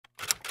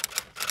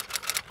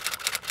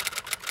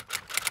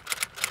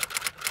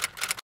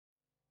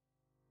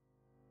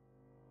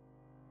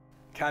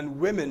Can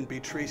women be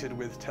treated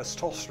with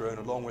testosterone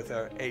along with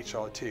their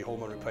HRT,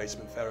 hormone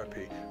replacement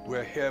therapy?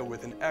 We're here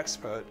with an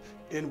expert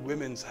in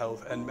women's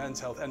health and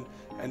men's health and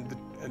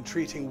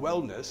treating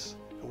wellness,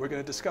 and we're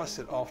going to discuss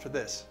it after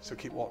this, so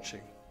keep watching.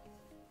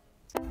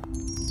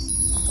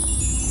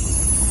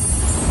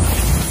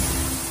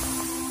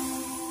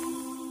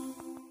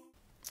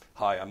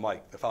 Hi, I'm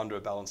Mike, the founder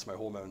of Balance My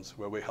Hormones,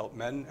 where we help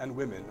men and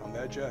women on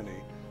their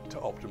journey to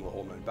optimal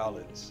hormone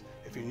balance.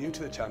 If you're new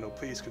to the channel,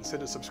 please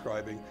consider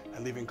subscribing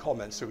and leaving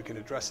comments so we can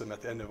address them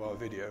at the end of our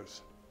videos.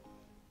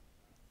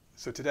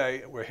 So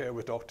today we're here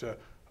with Dr.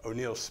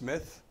 O'Neill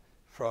Smith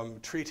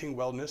from Treating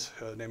Wellness,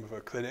 her name of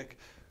her clinic,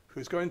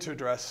 who's going to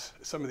address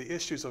some of the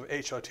issues of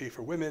HRT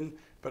for women,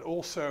 but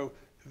also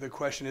the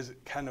question is,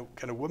 can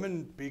a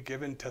woman be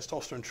given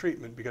testosterone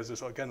treatment? Because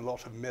there's, again, a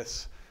lot of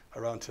myths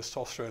around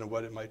testosterone and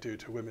what it might do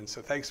to women.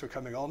 So thanks for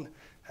coming on.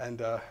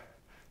 And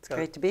it's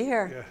great to be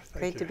here. Yeah,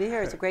 great to be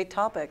here. It's a great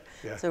topic.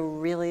 Yeah. So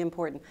really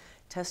important.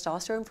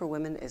 Testosterone for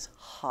women is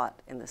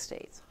hot in the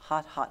States.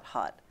 Hot, hot,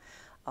 hot.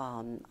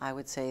 I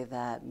would say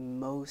that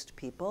most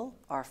people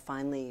are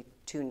finally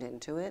tuned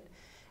into it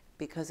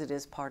because it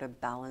is part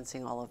of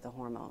balancing all of the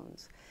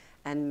hormones.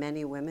 And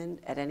many women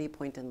at any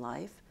point in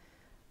life,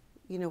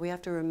 you know, we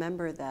have to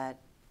remember that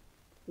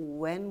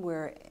when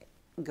we're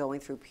going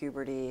through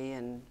puberty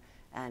and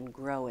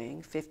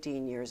growing,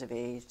 15 years of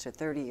age to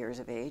 30 years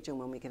of age, and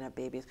when we can have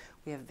babies,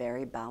 we have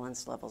very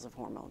balanced levels of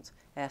hormones.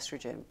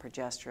 Estrogen,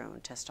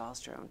 progesterone,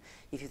 testosterone.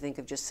 If you think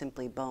of just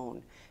simply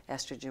bone,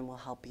 estrogen will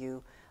help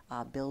you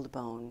build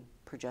bone,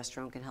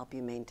 progesterone can help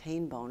you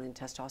maintain bone, and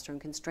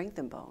testosterone can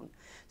strengthen bone.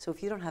 So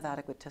if you don't have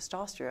adequate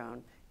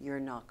testosterone, you're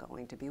not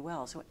going to be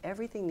well. So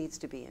everything needs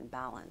to be in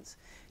balance.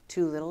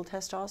 Too little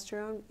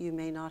testosterone, you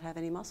may not have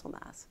any muscle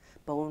mass,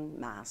 bone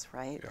mass,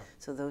 right? Yeah.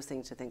 So those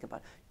things to think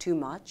about. Too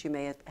much, you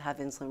may have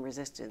insulin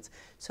resistance.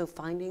 So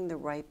finding the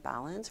right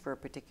balance for a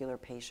particular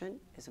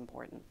patient is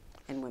important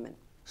in women.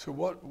 so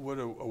what would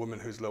a woman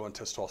who's low on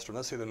testosterone,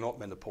 let's say they're not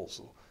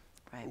menopausal,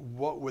 Right.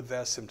 what would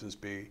their symptoms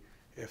be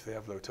if they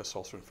have low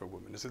testosterone for a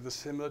woman? Is it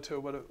similar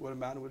to what a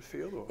man would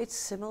feel? Or? It's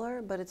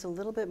similar, but it's a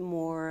little bit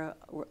more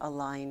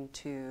aligned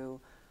to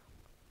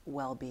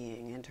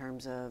well-being in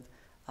terms of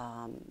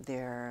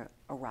their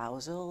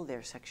arousal,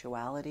 their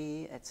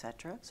sexuality,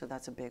 etc. So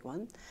that's a big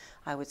one.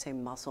 I would say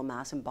muscle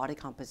mass and body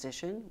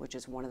composition, which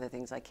is one of the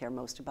things I care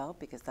most about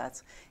because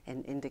that's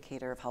an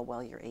indicator of how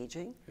well you're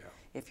aging. Yeah.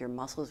 If your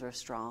muscles are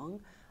strong,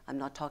 I'm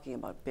not talking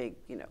about big,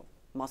 you know,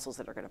 muscles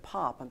that are going to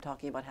pop. I'm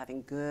talking about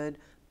having good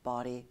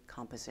body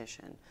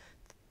composition.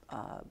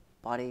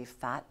 Body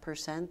fat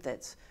percent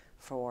that's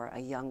for a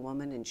young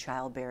woman in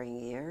childbearing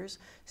years,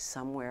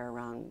 somewhere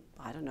around,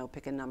 I don't know,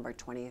 pick a number,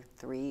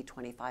 23,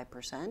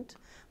 25%,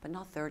 but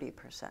not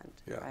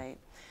 30%, Yeah. right?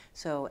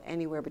 So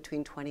anywhere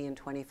between 20 and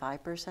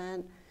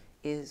 25%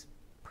 is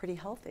pretty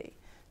healthy.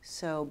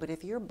 So, but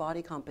if your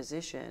body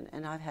composition,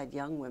 and I've had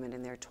young women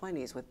in their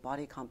 20s with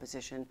body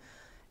composition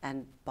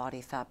and body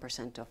fat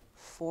percent of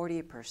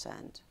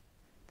 40%,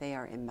 they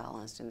are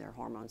imbalanced in their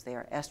hormones. They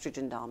are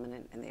estrogen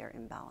dominant and they are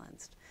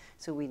imbalanced.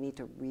 So we need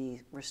to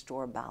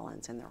restore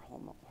balance in their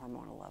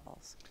hormonal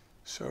levels.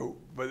 So,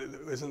 but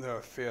isn't there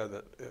a fear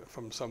that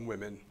from some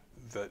women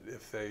that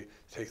if they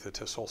take the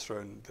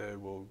testosterone, they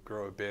will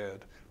grow a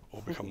beard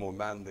or become more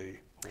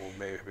manly or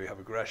maybe have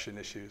aggression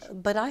issues?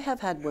 But I have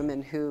had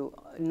women who,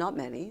 not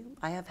many,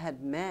 I have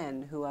had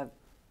men who I've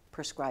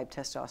prescribed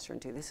testosterone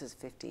to. This is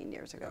 15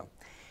 years ago.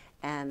 Yeah.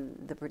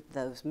 And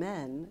those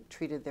men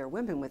treated their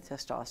women with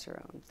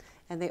testosterone,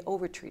 and they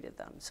overtreated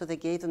them. So they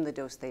gave them the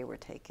dose they were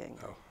taking.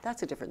 Oh.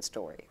 That's a different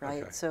story,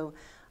 right? Okay. So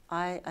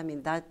I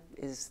mean, that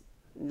is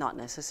not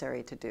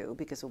necessary to do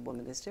because a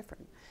woman is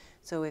different.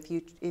 So if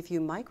you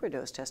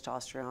microdose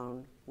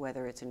testosterone,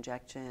 whether it's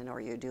injection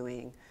or you're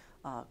doing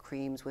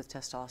creams with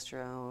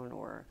testosterone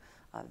or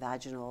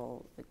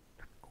vaginal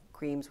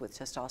creams with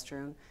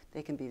testosterone,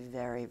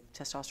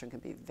 testosterone can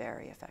be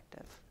very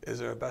effective. Is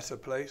there a better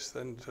place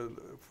than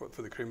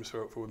for the creams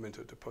for women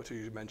to put?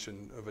 You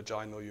mentioned a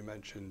vaginal, you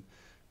mentioned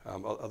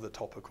other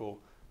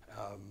topical,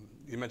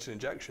 you mentioned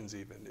injections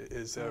even.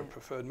 Is there a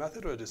preferred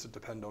method, or does it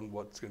depend on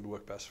what's going to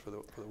work best for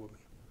the woman?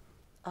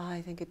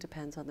 I think it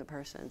depends on the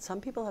person.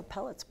 Some people have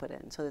pellets put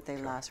in so that they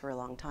last for a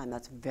long time.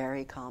 That's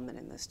very common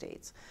in the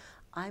States.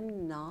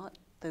 I'm not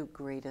the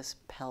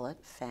greatest pellet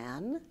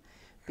fan,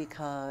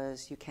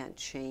 because you can't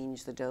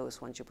change the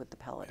dose once you put the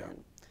pellet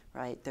in,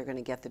 right? They're going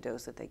to get the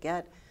dose that they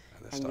get,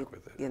 and they're stuck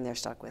with it. And they're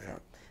stuck with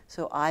it.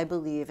 So I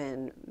believe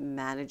in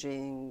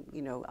managing,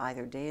 you know,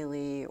 either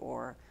daily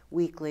or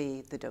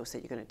weekly the dose that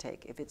you're going to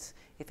take. If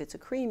it's a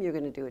cream, you're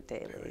going to do it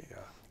daily. Yeah.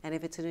 And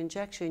if it's an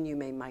injection, you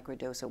may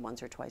microdose it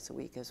once or twice a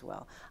week as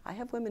well. I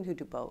have women who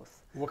do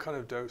both. What kind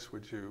of dose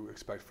would you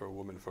expect for a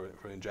woman for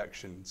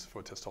injections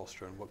for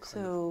testosterone? What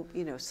kind So,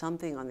 you know,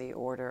 something on the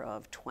order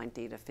of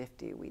 20 to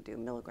 50 we do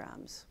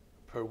milligrams.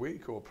 Per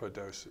week or per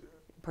dose?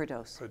 Per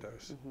dose. Per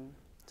dose.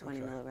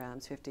 20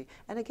 milligrams, 50.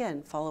 And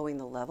again, following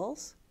the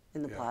levels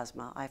in the Yeah.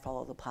 plasma. I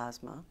follow the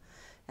plasma.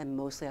 And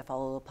mostly I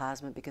follow the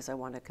plasma because I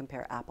want to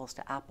compare apples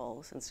to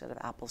apples instead of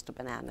apples to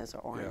bananas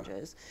or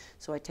oranges.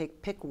 So I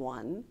pick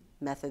one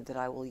method that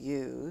I will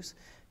use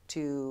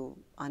to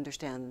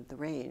understand the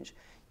range.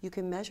 You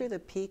can measure the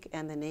peak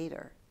and the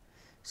nadir.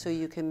 So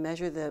you can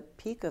measure the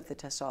peak of the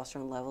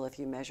testosterone level if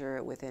you measure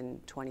it within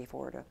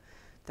 24 to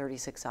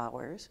 36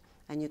 hours.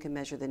 And you can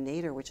measure the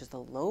nadir, which is the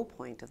low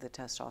point of the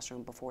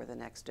testosterone before the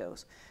next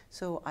dose.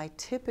 So I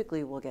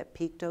typically will get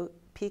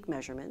peak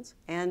measurements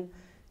and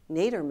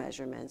nadir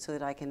measurements so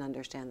that I can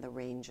understand the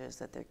ranges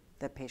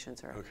that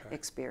patients are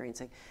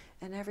experiencing.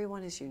 And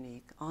everyone is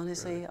unique.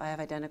 Honestly, Really? I have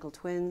identical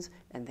twins,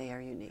 and they are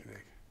unique.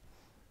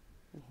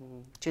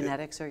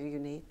 Genetics are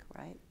unique,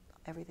 right?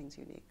 Everything's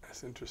unique.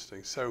 That's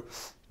interesting. So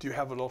do you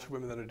have a lot of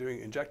women that are doing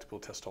injectable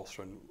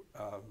testosterone?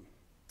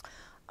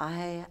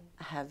 I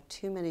have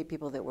too many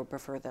people that would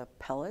prefer the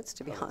pellets,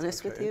 to be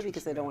honest with you,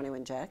 because they don't want to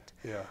inject.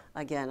 Yeah.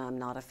 Again, I'm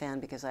not a fan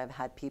because I've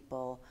had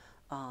people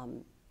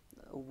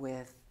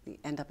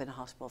end up in a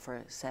hospital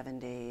for 7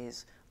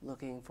 days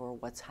looking for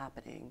what's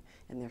happening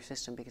in their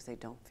system because they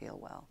don't feel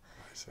well.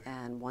 I see.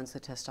 And once the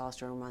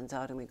testosterone runs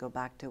out and we go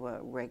back to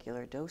a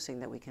regular dosing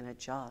that we can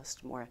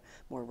adjust more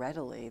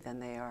readily, then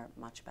they are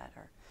much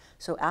better.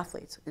 So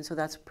athletes, and so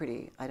that's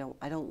pretty, I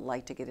don't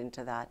like to get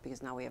into that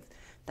because now we have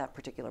that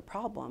particular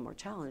problem or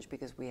challenge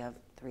because we have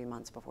 3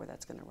 months before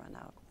that's going to run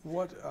out.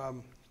 What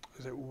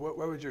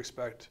would you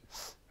expect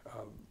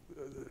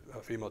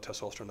female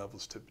testosterone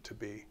levels to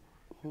be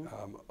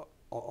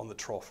on the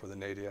trough or the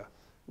nadir?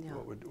 Yeah.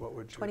 What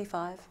would you?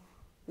 25,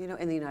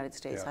 in the United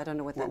States. Yeah. I don't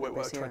know what that number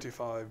is here.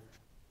 25.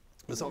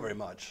 It's not very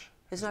much.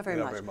 It's not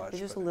very much. It's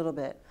just a little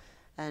bit,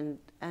 and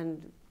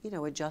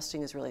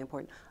adjusting is really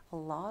important. A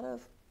lot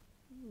of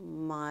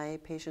my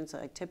patients,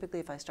 typically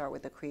if I start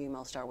with the cream,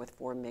 I'll start with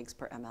 4 mg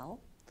per ml,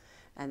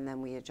 and then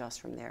we adjust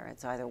from there.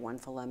 It's either 1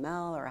 full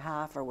ml or a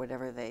half or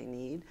whatever they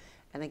need.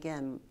 And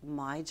again,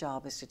 my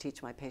job is to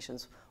teach my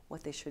patients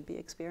what they should be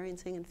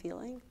experiencing and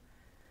feeling,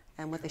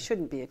 and what they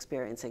shouldn't be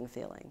experiencing and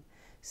feeling.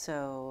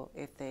 So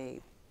if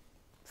they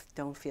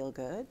don't feel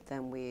good,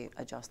 then we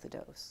adjust the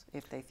dose.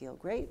 If they feel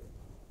great,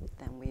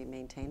 then we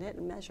maintain it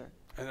and measure.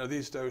 And are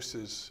these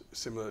doses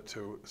similar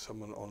to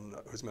someone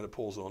who's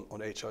menopausal on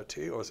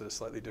HRT, or is it a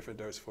slightly different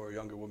dose for a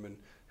younger woman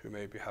who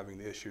may be having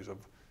the issues of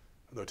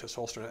low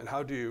testosterone? And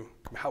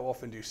how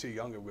often do you see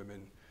younger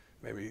women,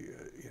 maybe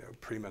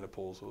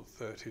premenopausal,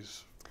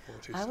 30s,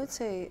 40s? I would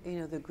say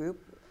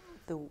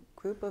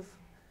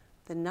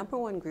the number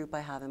one group I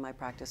have in my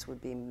practice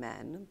would be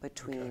men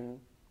between,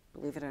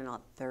 believe it or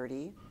not,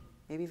 30,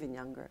 maybe even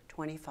younger,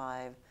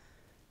 25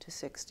 to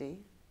 60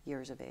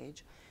 years of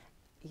age.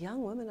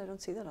 Young women, I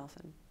don't see that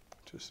often.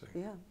 Interesting.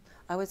 Yeah.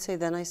 I would say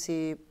then I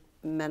see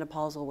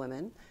menopausal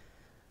women.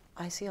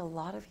 I see a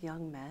lot of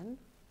young men.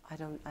 I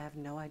have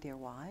no idea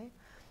why.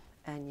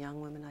 And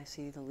young women I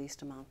see the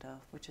least amount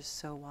of, which is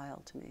so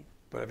wild to me.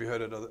 But have you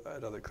heard at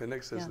other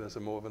clinics there's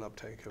more of an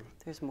uptake of?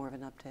 There's more of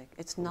an uptake.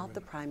 It's not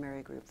the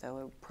primary group, though.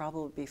 It would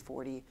probably be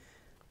 40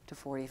 to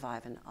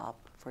 45 and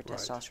up for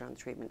testosterone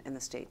treatment in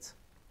the States.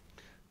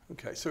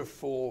 Okay, so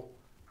for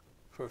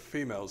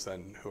females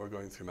then who are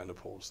going through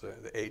menopause,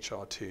 the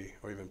HRT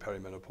or even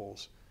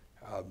perimenopause,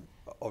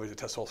 obviously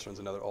testosterone is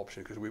another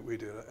option because we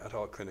do it at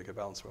our clinic at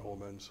Balance My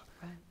Hormones.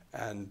 Right.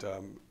 And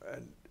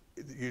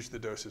usually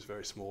the dose is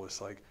very small.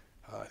 It's like,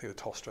 I think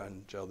the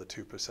Testosterone gel, the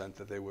 2%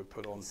 that they would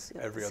put on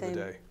every other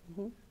day.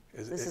 Mm-hmm.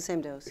 It's the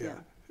same dose, yeah.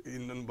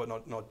 But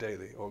not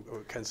daily, or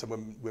can some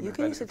women you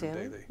can benefit from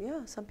daily?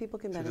 Yeah, some people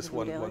can benefit just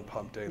from daily. one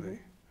pump daily.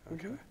 Mm-hmm.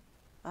 Okay.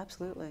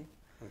 Absolutely.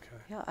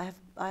 Okay. Yeah,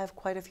 I have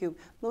quite a few.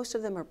 Most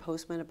of them are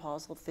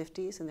postmenopausal,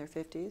 50s, in their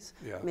 50s,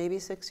 maybe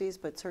 60s,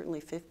 but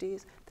certainly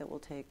 50s that will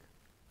take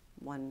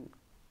 1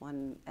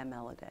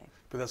 ml a day.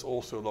 But that's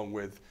also along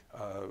with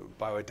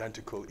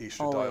bioidentical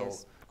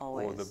estradiol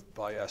Always. or the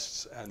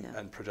Biest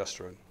and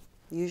progesterone.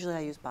 Usually I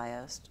use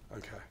Biest.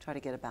 Okay. Try to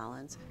get a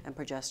balance, and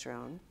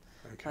progesterone.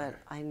 Okay. But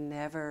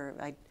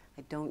I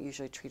don't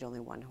usually treat only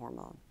one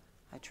hormone.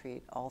 I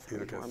treat all 3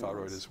 hormones. You look at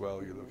thyroid as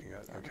well, you're looking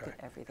at, Look at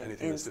everything.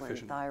 Anything that's Insulin,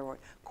 deficient. thyroid,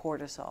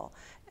 cortisol,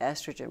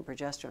 estrogen,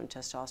 progesterone,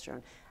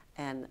 testosterone.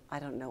 And I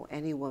don't know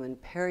any woman,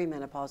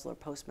 perimenopausal or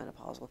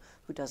postmenopausal,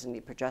 who doesn't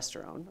need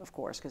progesterone, of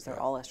course, because they're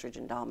all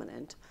estrogen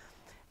dominant.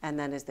 And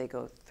then as they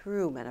go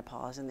through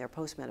menopause and they're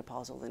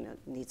postmenopausal,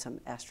 they need some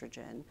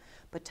estrogen.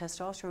 But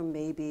testosterone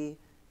may be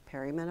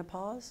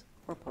perimenopause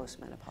or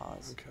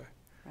postmenopause. Okay.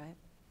 Right?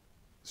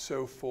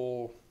 So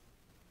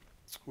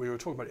we were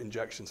talking about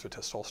injections for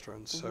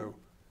testosterone. So,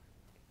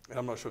 and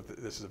I'm not sure if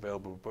this is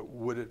available, but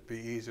would it be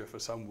easier for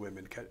some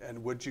women?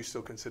 And would you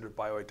still consider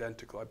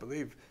bioidentical? I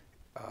believe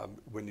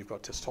when you've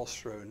got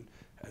testosterone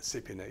and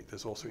cypionate,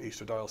 there's also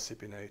estradiol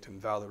cypionate and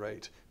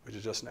valerate, which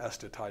is just an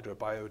ester tied to a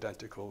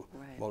bioidentical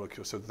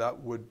molecule. So that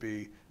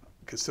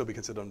could still be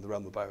considered under the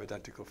realm of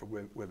bioidentical for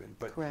women.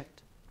 But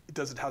correct.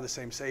 Does it have the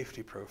same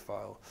safety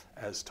profile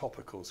as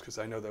topicals? Because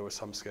I know there was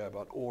some scare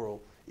about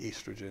oral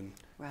estrogen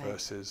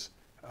versus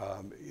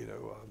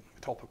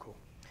topical.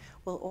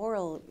 Well,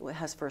 oral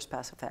has first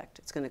pass effect.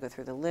 It's going to go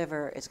through the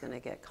liver, it's going to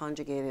get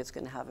conjugated, it's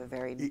going to have a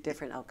very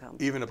different outcome.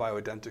 Even a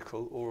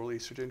bioidentical oral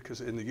estrogen?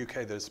 Because in the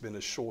UK there's been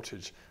a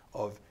shortage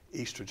of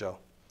estradiol.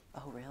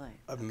 Oh, really?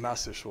 A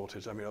massive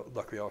shortage. I mean,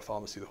 luckily our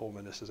pharmacy, the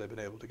hormone ministers, they've been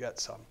able to get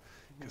some,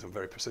 because I'm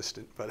very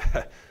persistent, but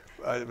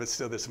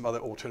still there's some other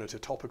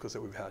alternative topicals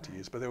that we've had to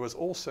use. But there was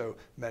also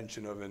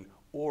mention of an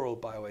oral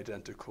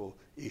bioidentical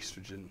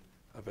estrogen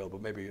available.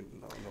 Maybe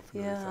I'm not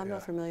familiar with that. I'm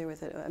not familiar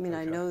with it. I mean,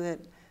 Okay. I know that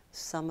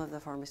some of the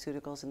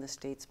pharmaceuticals in the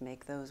States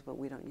make those, but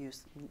we don't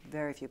use,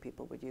 very few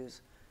people would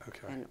use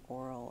an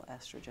oral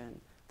estrogen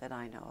that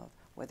I know of,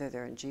 whether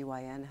they're in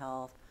GYN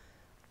health,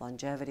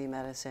 longevity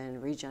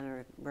medicine,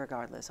 regenerative,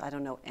 regardless. I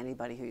don't know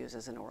anybody who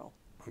uses an oral.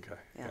 Okay,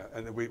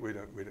 and we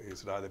don't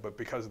use it either, but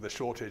because of the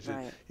shortage,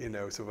 you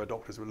know, so our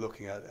doctors were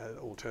looking at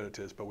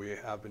alternatives, but we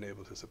have been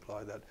able to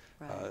supply that,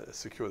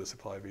 secure the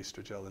supply of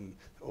estradiol, and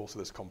also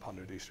there's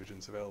compounded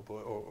estrogens available,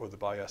 or the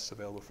Biest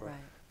available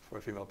for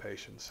a female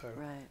patient. So,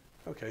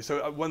 okay,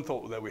 so one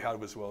thought that we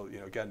had was, well, you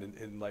know, again,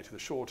 in light of the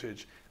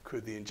shortage,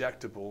 could the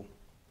injectable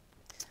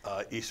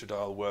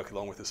estradiol work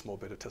along with a small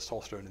bit of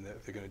testosterone in there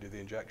if they're going to do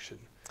the injection?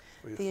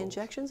 The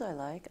injections I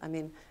like. I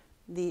mean,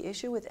 the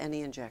issue with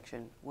any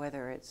injection,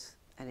 whether it's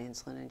an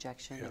insulin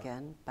injection,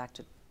 again, back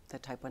to the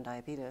type 1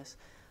 diabetes,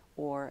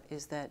 or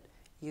is that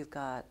you've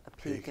got a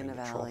peak and a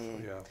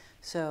valley.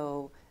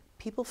 So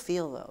people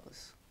feel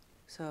those.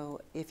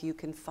 So if you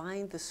can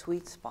find the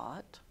sweet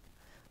spot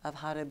of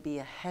how to be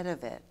ahead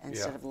of it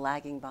instead of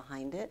lagging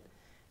behind it,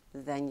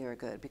 then you're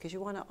good, because you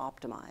want to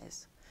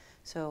optimize.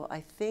 So I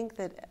think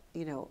that,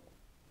 you know,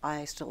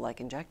 I still like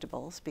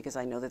injectables because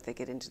I know that they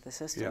get into the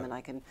system and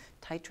I can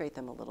titrate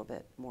them a little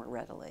bit more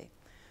readily.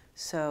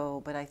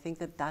 So, but I think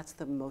that that's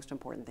the most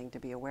important thing to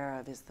be aware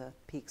of, is the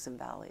peaks and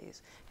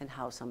valleys and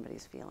how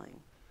somebody's feeling.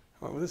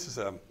 Well, this is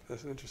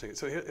interesting.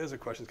 So here's a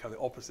question, kind of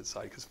the opposite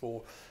side, because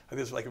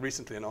there's like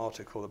recently an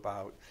article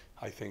about,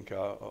 I think,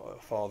 a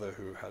father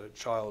who had a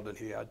child and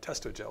he had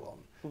Testosterone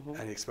on,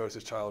 and he exposed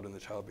his child, and the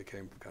child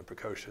became kind of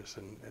precocious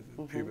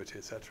and puberty,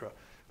 etc.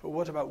 But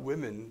what about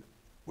women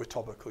with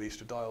topical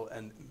estradiol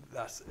and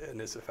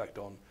its effect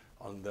on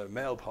their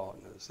male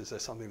partners? Is there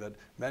something that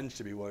men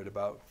should be worried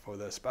about for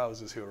their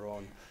spouses who are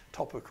on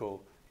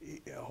topical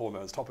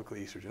hormones, topical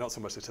estrogen, not so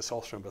much the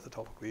testosterone, but the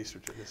topical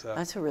estrogen?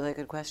 That's a really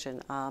good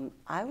question.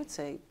 I would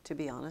say, to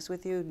be honest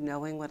with you,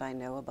 knowing what I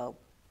know about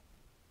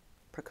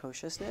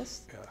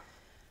precociousness,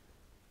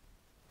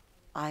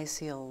 I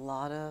see a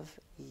lot of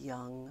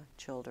young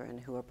children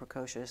who are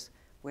precocious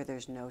where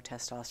there's no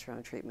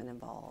testosterone treatment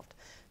involved.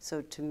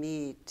 So to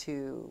me,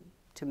 to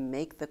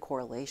make the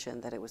correlation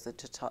that it was the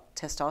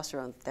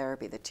testosterone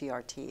therapy, the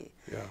TRT,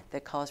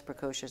 that caused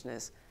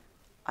precociousness,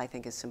 I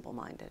think is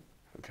simple-minded.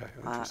 Okay,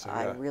 interesting.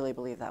 I really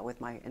believe that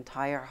with my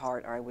entire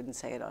heart, or I wouldn't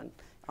say it on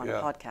a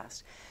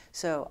podcast.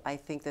 So I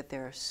think that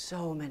there are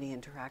so many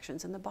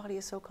interactions, and the body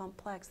is so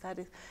complex that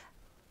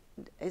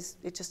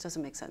it just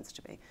doesn't make sense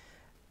to me.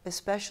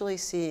 Especially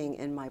seeing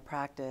in my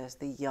practice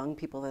the young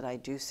people that I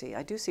do see.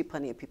 I do see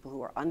plenty of people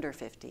who are under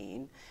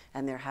 15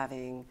 and they're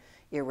having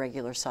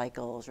irregular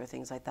cycles or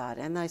things like that.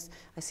 And I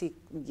see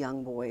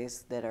young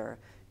boys that are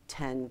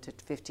 10 to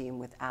 15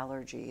 with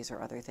allergies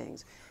or other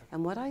things.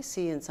 And what I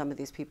see in some of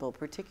these people,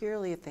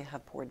 particularly if they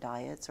have poor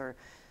diets or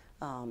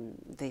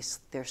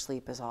their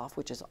sleep is off,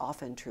 which is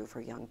often true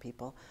for young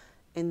people,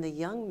 in the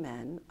young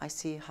men, I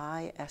see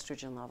high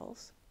estrogen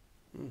levels.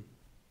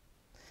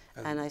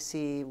 And I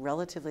see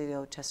relatively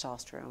low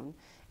testosterone.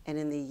 And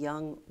in the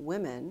young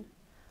women,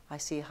 I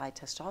see high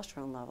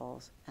testosterone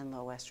levels and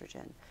low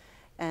estrogen.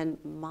 And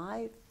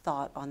my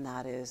thought on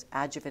that is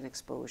adjuvant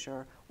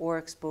exposure or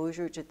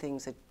exposure to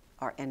things that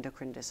are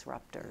endocrine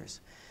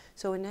disruptors.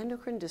 So an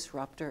endocrine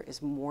disruptor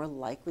is more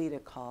likely to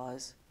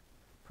cause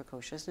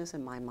precociousness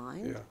in my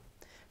mind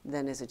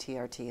than is a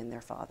TRT in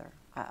their father.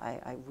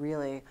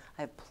 I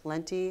have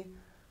plenty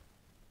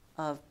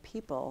of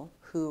people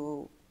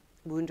who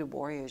wounded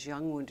warriors,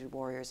 young wounded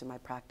warriors in my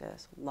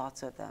practice,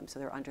 lots of them, so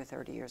they're under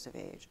 30 years of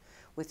age,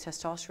 with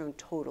testosterone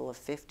total of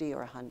 50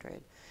 or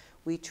 100.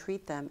 We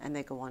treat them and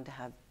they go on to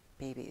have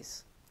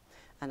babies.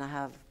 And I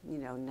have, you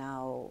know,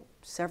 now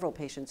several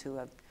patients who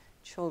have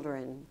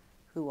children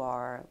who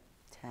are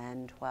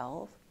 10,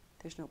 12.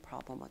 There's no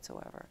problem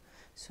whatsoever.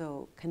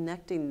 So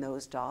connecting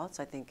those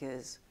dots, I think,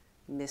 is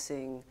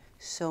missing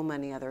so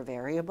many other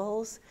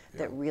variables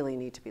that really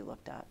need to be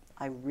looked at.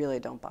 I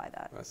really don't buy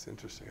that. That's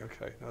interesting.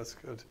 Okay, that's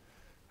good.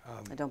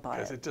 I don't buy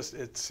it.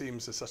 It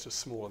seems it's such a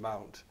small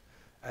amount,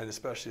 and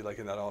especially like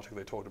in that article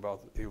they talked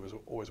about, he was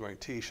always wearing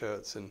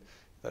T-shirts, and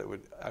that it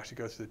would actually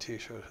go through the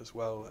T-shirt as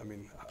well. I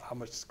mean, how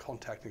much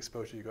contact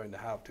exposure you're going to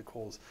have to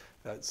cause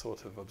that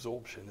sort of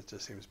absorption? It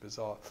just seems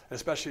bizarre. And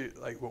especially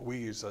like what we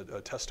use, a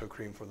Testosterone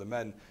Cream for the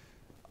men.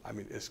 I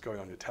mean, it's going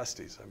on your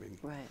testes. I mean,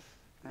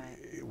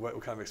 what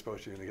kind of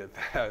exposure are you going to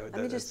get there?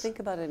 I mean, just think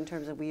about it in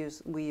terms of we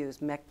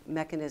use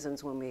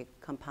mechanisms when we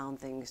compound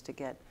things to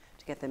get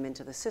them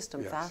into the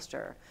system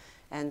faster.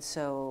 And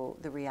so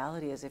the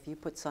reality is if you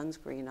put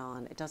sunscreen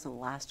on, it doesn't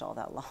last all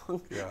that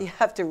long. Yeah. You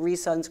have to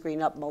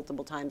re-sunscreen up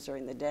multiple times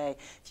during the day.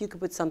 If you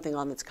could put something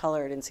on that's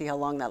colored and see how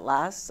long that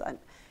lasts,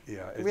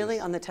 really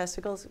on the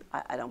testicles,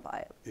 I don't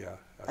buy it. Yeah.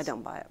 I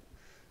don't buy it.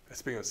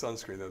 Speaking of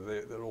sunscreen,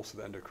 they're also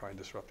the endocrine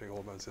disrupting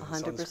hormones in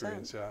 100%.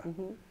 sunscreens. Yeah.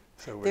 Mm-hmm.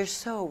 So they're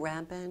so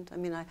rampant. I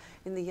mean,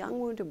 in the young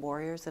wounded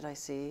warriors that I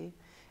see,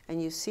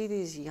 and you see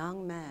these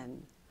young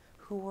men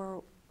who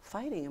were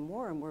fighting in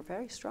war and were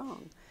very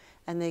strong,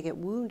 and they get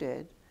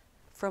wounded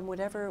for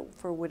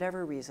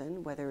whatever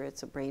reason, whether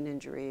it's a brain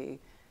injury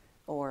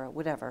or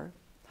whatever,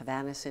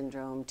 Havana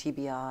syndrome,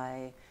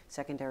 TBI,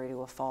 secondary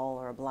to a fall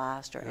or a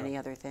blast or any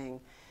other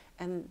thing.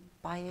 And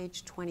by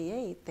age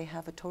 28, they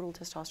have a total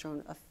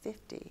testosterone of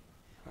 50,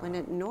 when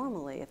it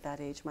normally at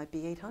that age might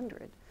be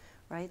 800,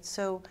 right?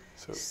 So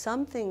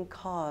something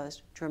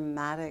caused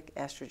dramatic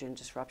estrogen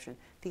disruption.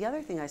 The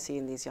other thing I see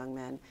in these young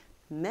men,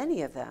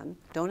 many of them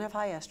don't have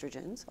high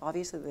estrogens.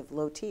 Obviously, they have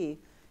low T.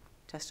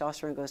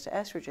 Testosterone goes to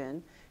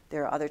estrogen.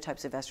 There are other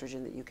types of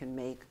estrogen that you can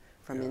make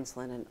from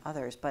insulin and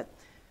others, but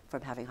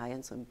from having high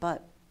insulin.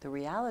 But the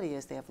reality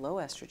is they have low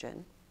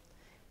estrogen,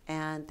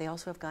 and they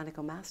also have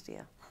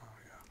gynecomastia.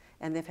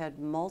 And they've had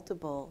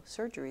multiple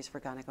surgeries for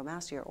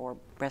gynecomastia or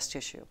breast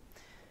tissue.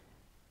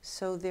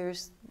 So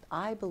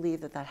I believe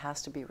that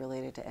has to be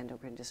related to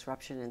endocrine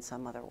disruption in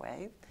some other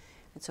way.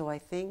 And so I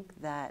think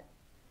that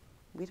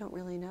we don't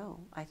really know.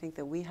 I think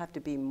that we have to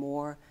be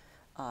more,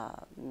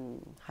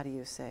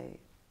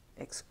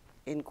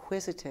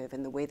 inquisitive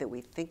in the way that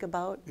we think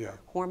about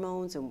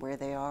hormones and where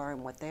they are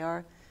and what they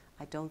are.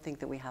 I don't think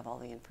that we have all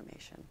the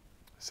information.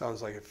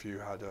 Sounds like if you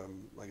had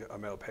like a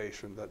male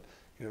patient that,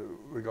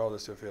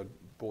 regardless if they had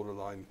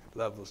borderline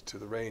levels to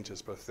the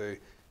ranges, but if they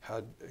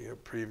had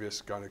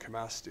previous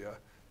gynecomastia,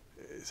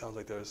 it sounds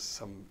like there's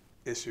some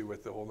issue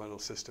with the hormonal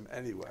system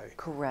anyway.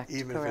 Correct.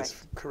 Even if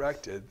it's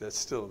corrected, they're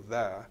still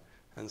there,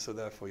 and so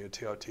therefore your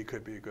TRT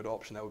could be a good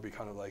option. That would be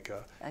kind of like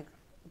a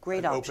great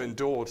an option. Open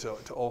door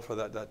to offer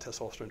that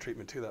testosterone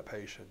treatment to that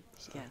patient.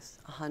 So. Yes,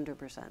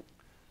 100%.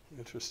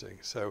 Interesting.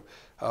 So,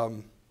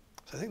 so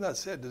I think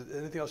that's it.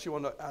 Anything else you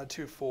want to add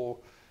to for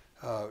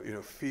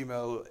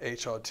female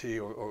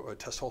HRT or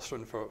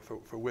testosterone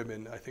for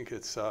women? I think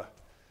it's.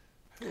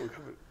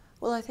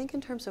 Well, I think in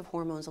terms of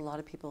hormones, a lot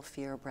of people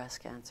fear breast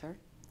cancer,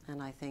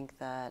 and I think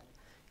that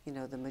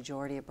the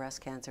majority of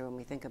breast cancer, when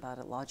we think about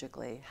it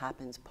logically,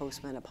 happens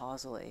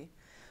postmenopausally,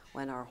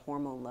 when our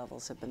hormone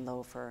levels have been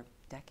low for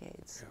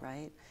decades,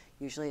 right?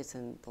 Usually it's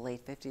in the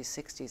late 50s,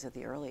 60s at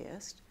the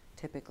earliest,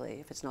 typically,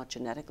 if it's not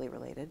genetically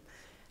related,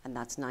 and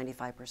that's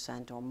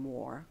 95% or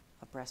more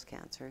of breast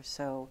cancer.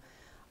 So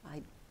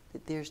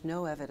there's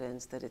no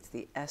evidence that it's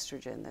the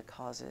estrogen that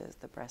causes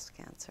the breast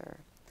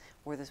cancer,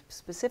 or the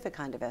specific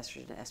kind of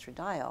estrogen,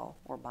 estradiol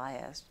or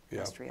Biest,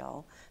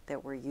 estriol,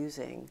 that we're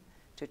using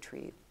to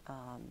treat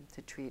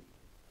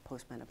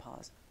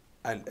postmenopause.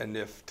 And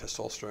if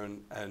testosterone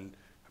and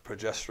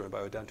progesterone,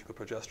 bioidentical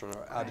progesterone,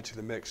 are added to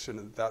the mix,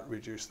 shouldn't that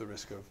reduce the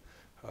risk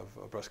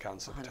of breast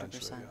cancer 100%,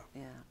 potentially?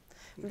 Yeah.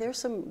 There's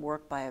some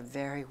work by a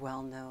very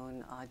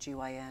well-known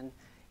GYN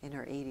in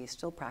her 80s,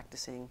 still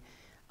practicing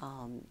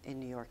in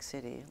New York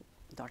City,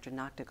 Dr.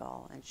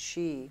 Nachtigal, and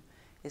she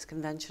is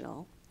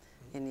conventional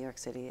in New York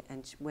City,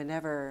 and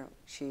whenever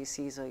she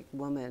sees a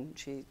woman,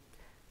 she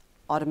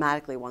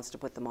automatically wants to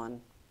put them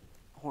on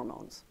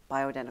hormones,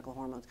 bioidentical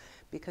hormones,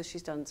 because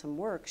she's done some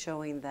work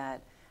showing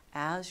that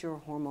as your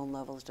hormone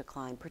levels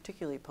decline,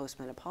 particularly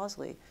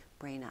postmenopausally,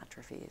 brain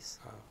atrophies.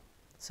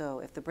 So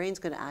if the brain's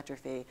going to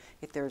atrophy,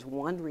 if there's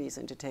one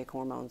reason to take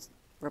hormones,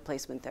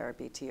 replacement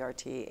therapy,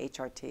 TRT,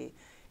 HRT,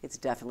 it's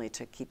definitely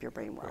to keep your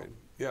brain well. Right.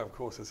 Yeah, of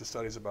course. There's the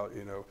studies about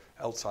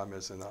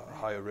Alzheimer's and a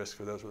higher risk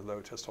for those with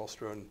low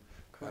testosterone.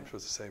 I'm sure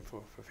it's the same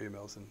for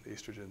females and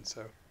estrogen.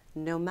 So.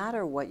 No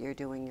matter what you're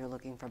doing, you're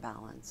looking for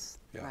balance,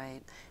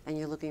 right? And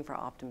you're looking for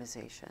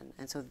optimization.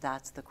 And so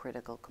that's the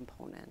critical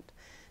component.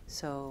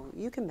 So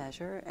you can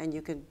measure and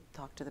you can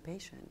talk to the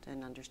patient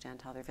and understand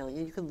how they're feeling.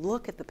 And you can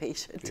look at the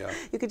patient. Yeah.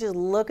 You can just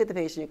look at the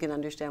patient. You can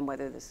understand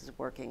whether this is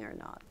working or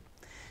not.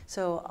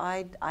 So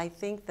I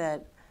think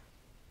that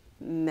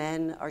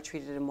men are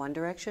treated in one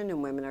direction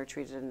and women are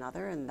treated in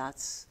another. And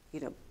that's,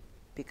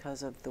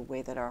 because of the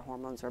way that our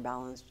hormones are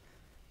balanced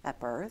at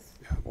birth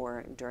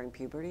or during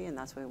puberty, and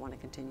that's what we want to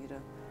continue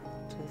to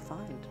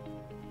find.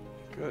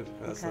 Good.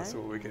 That's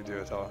what we can do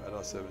at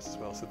our service as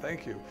well. So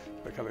thank you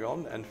for coming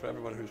on, and for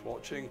everyone who's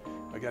watching,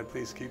 again,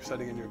 please keep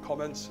sending in your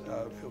comments.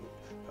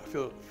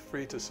 Feel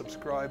free to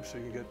subscribe so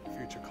you can get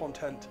future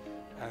content,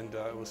 and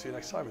we'll see you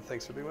next time. And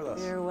thanks for being with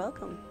us. You're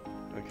welcome.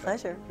 Okay.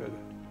 Pleasure. Good.